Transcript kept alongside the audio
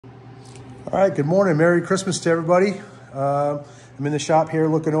All right, good morning. Merry Christmas to everybody. I'm in the shop here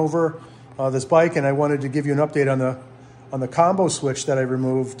looking over this bike, and I wanted to give you an update on the combo switch that I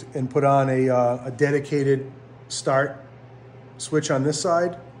removed and put on a dedicated start switch on this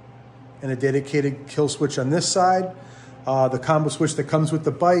side and a dedicated kill switch on this side. The combo switch that comes with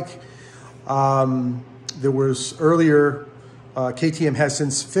the bike, there was earlier, KTM has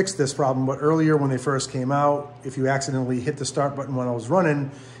since fixed this problem, but earlier when they first came out, if you accidentally hit the start button when I was running,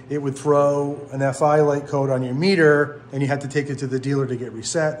 it would throw an FI light code on your meter and you had to take it to the dealer to get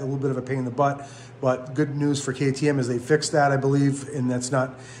reset. A little bit of a pain in the butt, but good news for KTM is they fixed that, I believe, and that's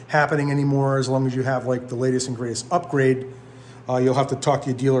not happening anymore. As long as you have like the latest and greatest upgrade, you'll have to talk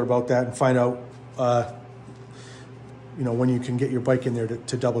to your dealer about that and find out when you can get your bike in there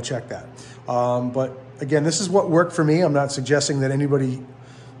to double check that. But again, this is what worked for me. I'm not suggesting that anybody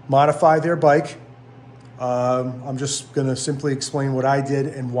modify their bike. I'm just going to simply explain what I did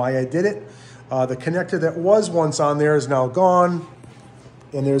and why I did it. The connector that was once on there is now gone.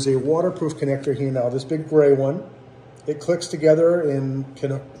 And there's a waterproof connector here now, this big gray one. It clicks together and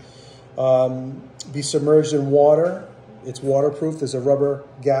can be submerged in water. It's waterproof. There's a rubber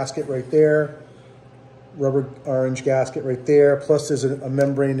gasket right there. Rubber orange gasket right there. Plus there's a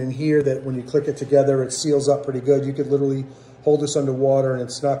membrane in here that when you click it together, it seals up pretty good. You could literally hold this underwater and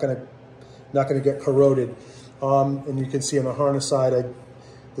it's not gonna get corroded. And you can see on the harness side,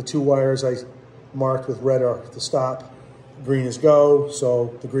 the two wires I marked with red are the stop, green is go.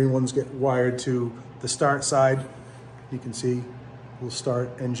 So the green ones get wired to the start side. You can see little start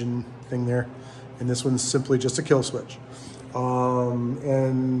engine thing there. And this one's simply just a kill switch.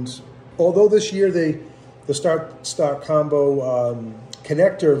 And although this year the start combo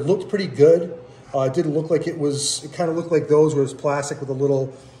connector looked pretty good. It didn't look like it kind of looked like those where it's plastic with a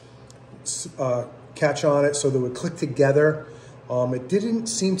little catch on it so they would click together. It didn't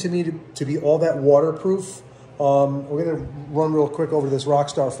seem to me to be all that waterproof. We're gonna run real quick over this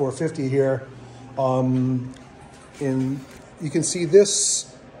Rockstar 450 here. And you can see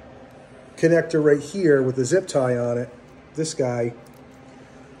this connector right here with the zip tie on it, this guy,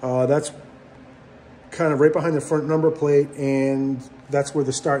 that's kind of right behind the front number plate, and that's where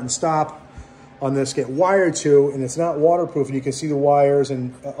the start and stop on this get wired to, and it's not waterproof, and you can see the wires.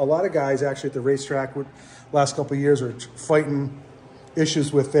 And a lot of guys actually at the racetrack last couple of years are fighting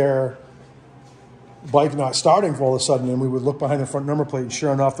issues with their bike not starting all of a sudden, and we would look behind the front number plate, and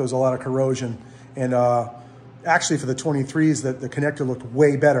sure enough, there was a lot of corrosion. And actually for the 23s, the connector looked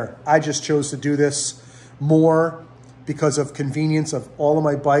way better. I just chose to do this more because of convenience of all of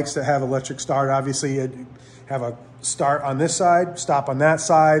my bikes that have electric start. Obviously, you have a start on this side, stop on that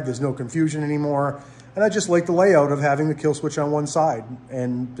side. There's no confusion anymore. And I just like the layout of having the kill switch on one side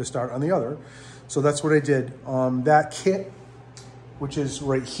and the start on the other. So that's what I did. That kit, which is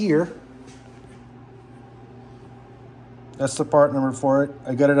right here, that's the part number for it.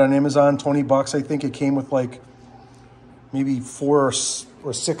 I got it on Amazon, 20 bucks. I think it came with like maybe 4 or 6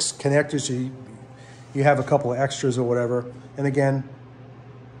 connectors. So you have a couple of extras or whatever. And again,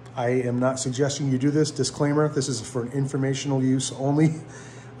 I am not suggesting you do this. Disclaimer, this is for informational use only.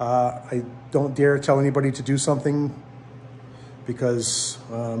 I don't dare tell anybody to do something because,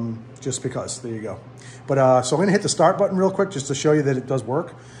 just because, there you go. But so I'm gonna hit the start button real quick just to show you that it does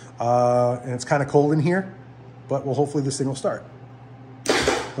work. And it's kind of cold in here, but hopefully this thing will start.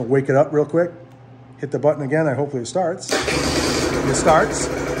 I'll wake it up real quick, hit the button again, hopefully it starts. It starts.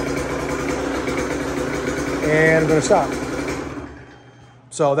 And I'm gonna stop.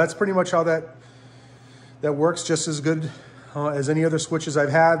 So that's pretty much how that works, just as good as any other switches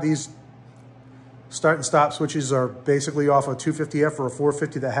I've had. These start and stop switches are basically off a 250F or a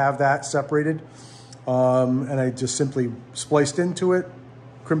 450 that have that separated. And I just simply spliced into it,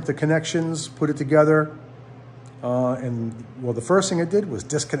 crimped the connections, put it together. And well, the first thing I did was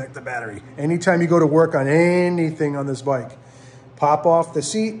disconnect the battery. Anytime you go to work on anything on this bike, pop off the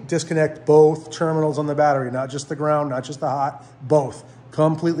seat, disconnect both terminals on the battery, not just the ground, not just the hot, both.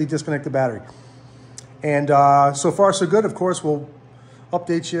 Completely disconnect the battery. And so far so good. Of course, we'll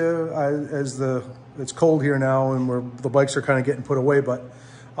update you as it's cold here now and the bikes are kind of getting put away, but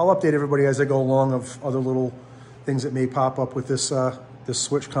I'll update everybody as I go along of other little things that may pop up with this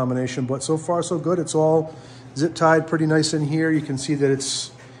switch combination. But so far so good. It's all zip tied pretty nice in here. You can see that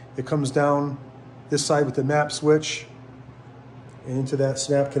it comes down this side with the map switch and into that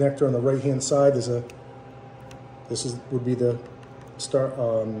snap connector on the right hand side. Would be the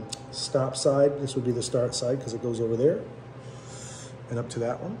stop side. This would be the start side because it goes over there and up to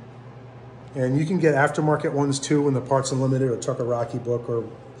that one. And you can get aftermarket ones too in the Parts Unlimited or Tucker Rocky book, or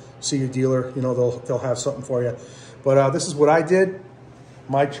see your dealer. They'll have something for you. But this is what I did.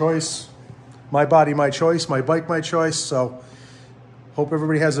 My choice. my body, my choice, my bike, my choice. So hope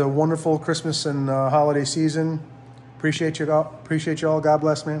everybody has a wonderful Christmas and holiday season. Appreciate you all. God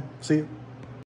bless, man. See you.